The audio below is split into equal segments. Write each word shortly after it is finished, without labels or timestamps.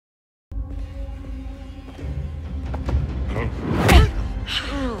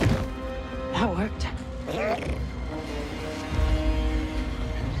worked. He's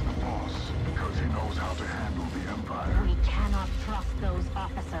the boss because he knows how to handle the Empire. We cannot trust those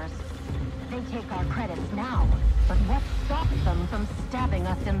officers. They take our credits now, but what stops them from stabbing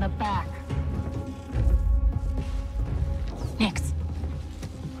us in the back? Nix.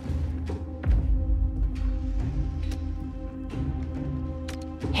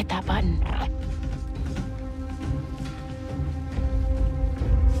 Hit that button.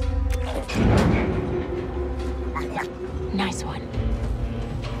 Nice one.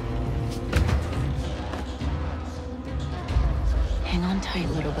 Hang on tight,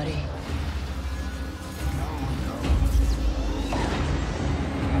 little buddy.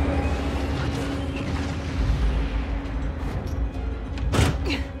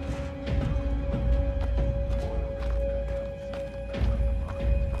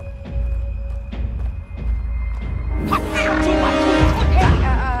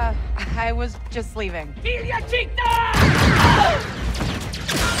 I was just leaving.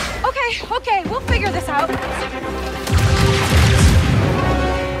 Okay, we'll figure this out.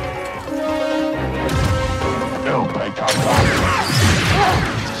 No, my God.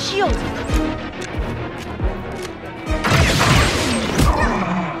 Shield.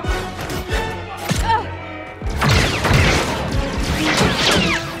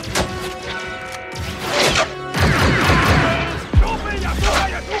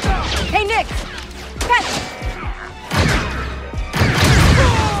 Hey, Nick! Catch!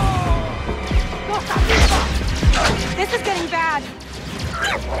 This is getting bad.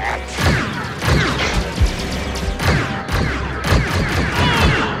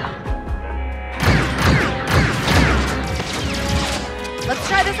 Let's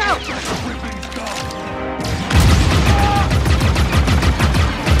try this out.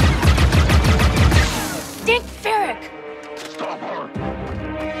 Dick Ferrick! Stop her.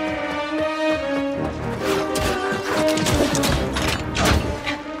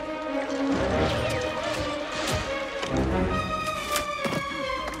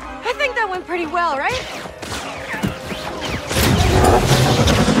 I think that went pretty well, right?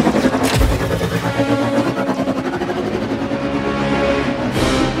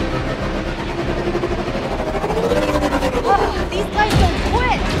 Oh, these guys don't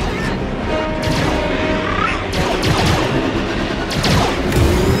quit!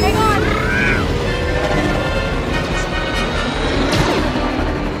 Hang on!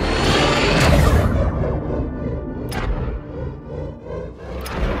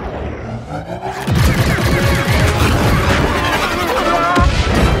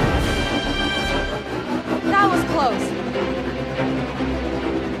 That was close.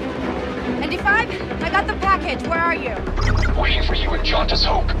 ND5, I got the package. Where are you? Waiting for you in Jaunta's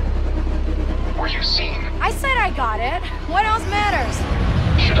Hope. Were you seen? I said I got it. What else matters?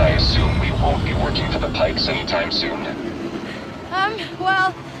 Should I assume we won't be working for the Pikes anytime soon?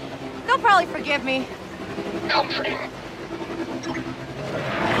 Well, they'll probably forgive me. Comforting.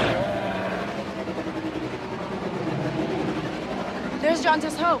 There's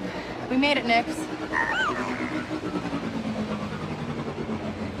Jaunta's Hope. We made it, Nix.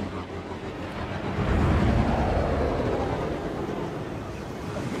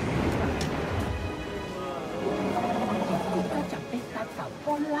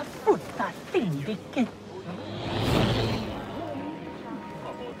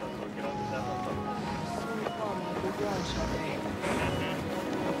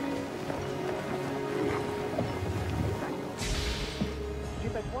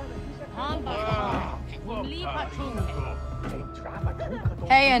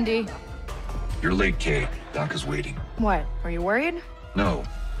 Hey, Andy. You're late, Kay. Doc is waiting. What? Are you worried? No.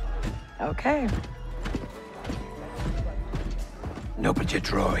 Okay. No, but you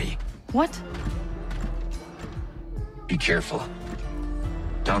Troy. What? Be careful.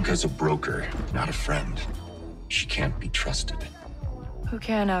 Donka's a broker, not a friend. She can't be trusted. Who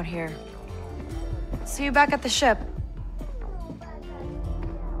can out here? See you back at the ship.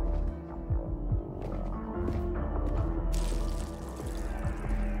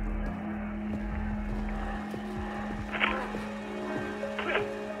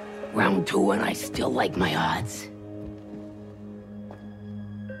 Round 2 and I still like my odds.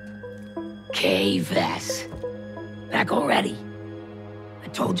 Kay Vess. Back already. I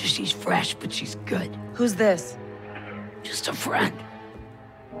told you she's fresh, but she's good. Who's this? Just a friend.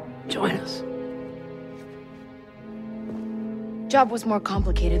 Join us. Job was more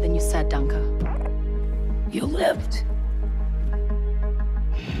complicated than you said, Danka. You lived.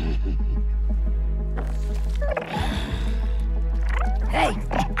 Hey,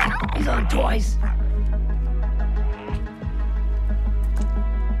 these aren't toys.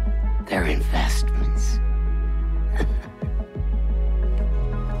 They're investments.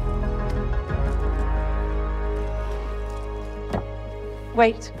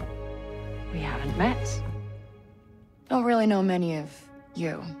 Wait. We haven't met. Don't really know many of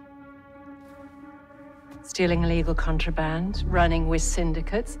you. Stealing illegal contraband, running with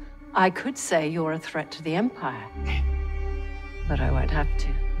syndicates. I could say you're a threat to the Empire. But I won't have to,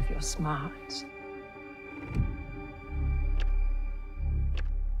 if you're smart.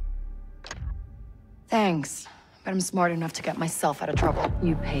 Thanks, but I'm smart enough to get myself out of trouble.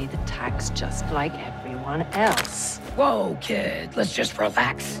 You pay the tax just like everyone else. Whoa, kid, let's just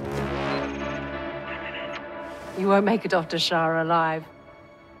relax. You won't make it off to Shara alive.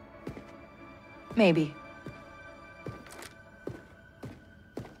 Maybe.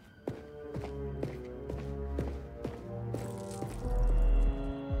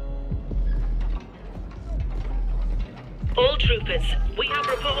 All troopers, we have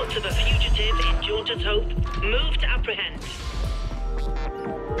reports of a fugitive in Jordan's Hope. Move to apprehend.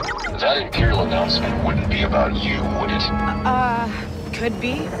 That Imperial announcement wouldn't be about you, would it? Could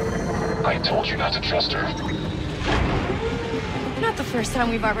be. I told you not to trust her. Not the first time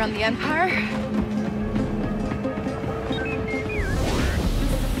we've outrun the Empire.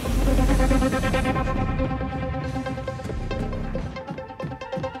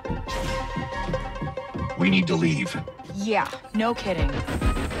 We need to leave. Yeah, no kidding.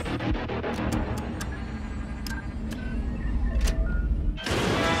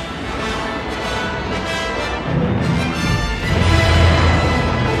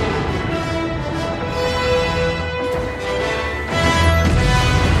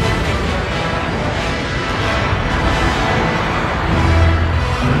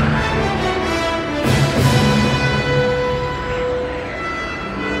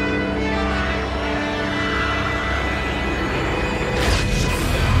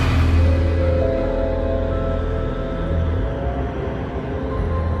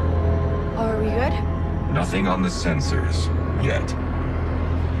 Nothing on the sensors yet.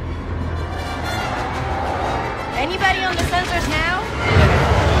 Anybody on the sensors now?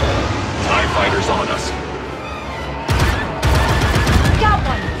 TIE fighters on us. Got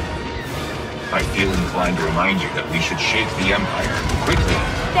one! I feel inclined to remind you that we should shake the Empire quickly.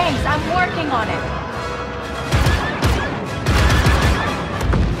 Thanks, I'm working on it.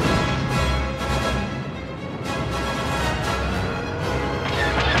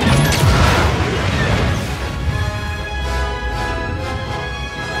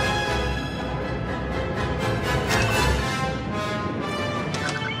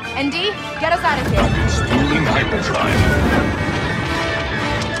 ND, get us out of here. Spooling hyperdrive.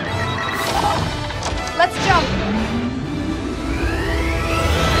 Let's jump.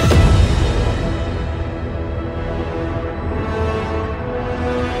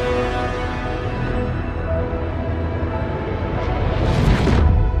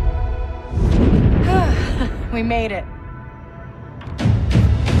 We made it.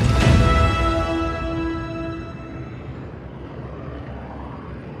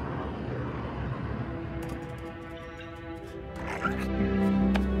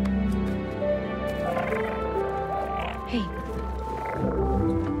 Hey.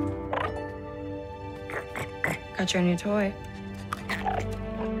 Got your new toy.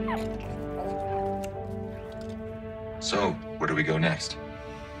 So, where do we go next?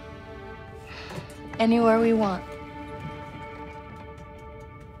 Anywhere we want.